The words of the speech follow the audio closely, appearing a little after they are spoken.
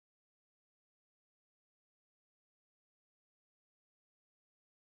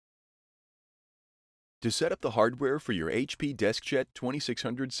To set up the hardware for your HP DeskJet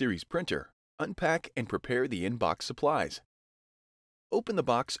 2600 series printer, unpack and prepare the in-box supplies. Open the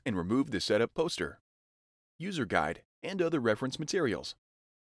box and remove the setup poster, user guide, and other reference materials.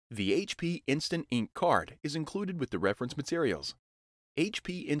 The HP Instant Ink card is included with the reference materials.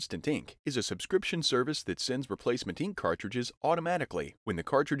 HP Instant Ink is a subscription service that sends replacement ink cartridges automatically when the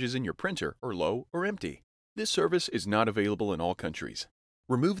cartridges in your printer are low or empty. This service is not available in all countries.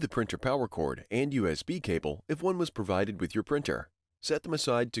 Remove the printer power cord and USB cable if one was provided with your printer. Set them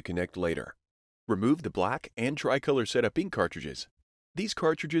aside to connect later. Remove the black and tricolor setup ink cartridges. These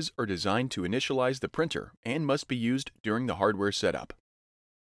cartridges are designed to initialize the printer and must be used during the hardware setup.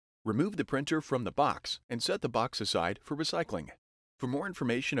 Remove the printer from the box and set the box aside for recycling. For more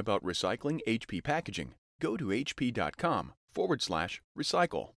information about recycling HP packaging, go to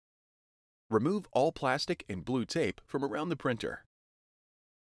hp.com/recycle. Remove all plastic and blue tape from around the printer.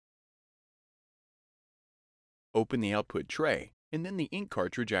 Open the output tray and then the ink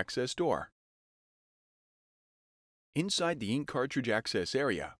cartridge access door. Inside the ink cartridge access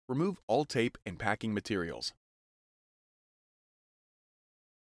area, remove all tape and packing materials.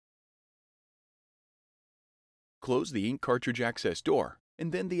 Close the ink cartridge access door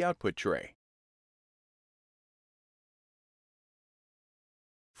and then the output tray.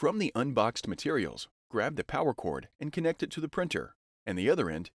 From the unboxed materials, grab the power cord and connect it to the printer and the other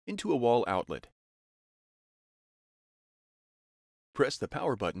end into a wall outlet. Press the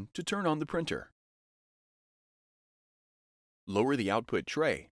power button to turn on the printer. Lower the output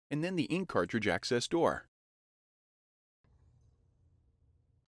tray and then the ink cartridge access door.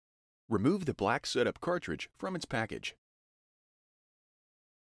 Remove the black setup cartridge from its package.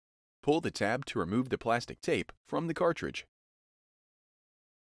 Pull the tab to remove the plastic tape from the cartridge.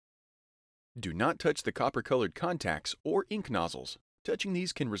 Do not touch the copper-colored contacts or ink nozzles. Touching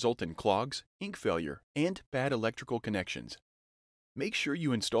these can result in clogs, ink failure, and bad electrical connections. Make sure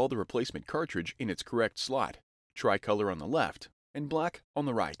you install the replacement cartridge in its correct slot, tricolor on the left and black on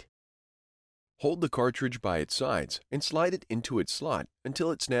the right. Hold the cartridge by its sides and slide it into its slot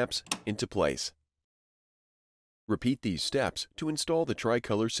until it snaps into place. Repeat these steps to install the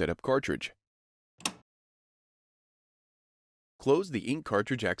tricolor setup cartridge. Close the ink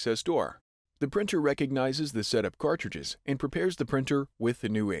cartridge access door. The printer recognizes the setup cartridges and prepares the printer with the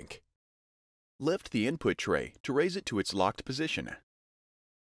new ink. Lift the input tray to raise it to its locked position.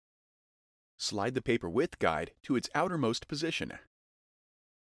 Slide the paper width guide to its outermost position.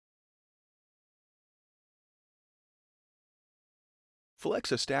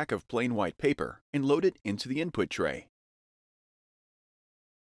 Flex a stack of plain white paper and load it into the input tray.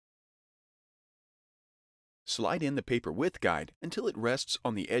 Slide in the paper width guide until it rests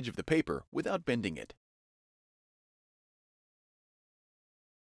on the edge of the paper without bending it.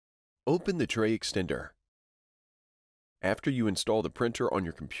 Open the tray extender. After you install the printer on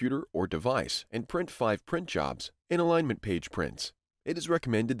your computer or device and print 5 print jobs and alignment page prints, it is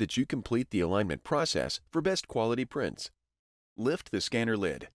recommended that you complete the alignment process for best quality prints. Lift the scanner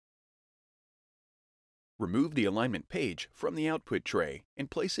lid. Remove the alignment page from the output tray and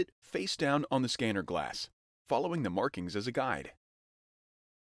place it face down on the scanner glass, following the markings as a guide.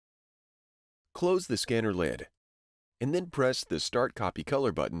 Close the scanner lid, and then press the Start Copy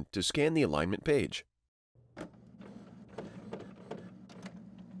Color button to scan the alignment page.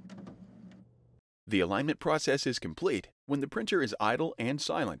 The alignment process is complete when the printer is idle and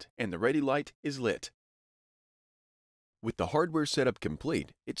silent and the ready light is lit. With the hardware setup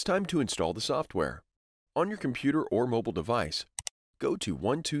complete, it's time to install the software. On your computer or mobile device, go to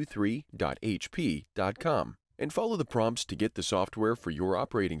 123.hp.com and follow the prompts to get the software for your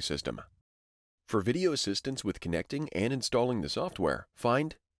operating system. For video assistance with connecting and installing the software,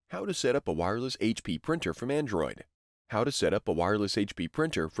 find How to set up a wireless HP printer from Android, How to set up a wireless HP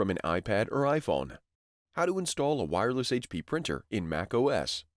printer from an iPad or iPhone, How to install a wireless HP printer in Mac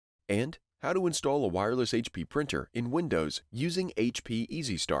OS, and How to install a wireless HP printer in Windows using HP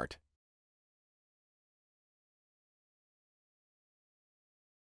Easy Start.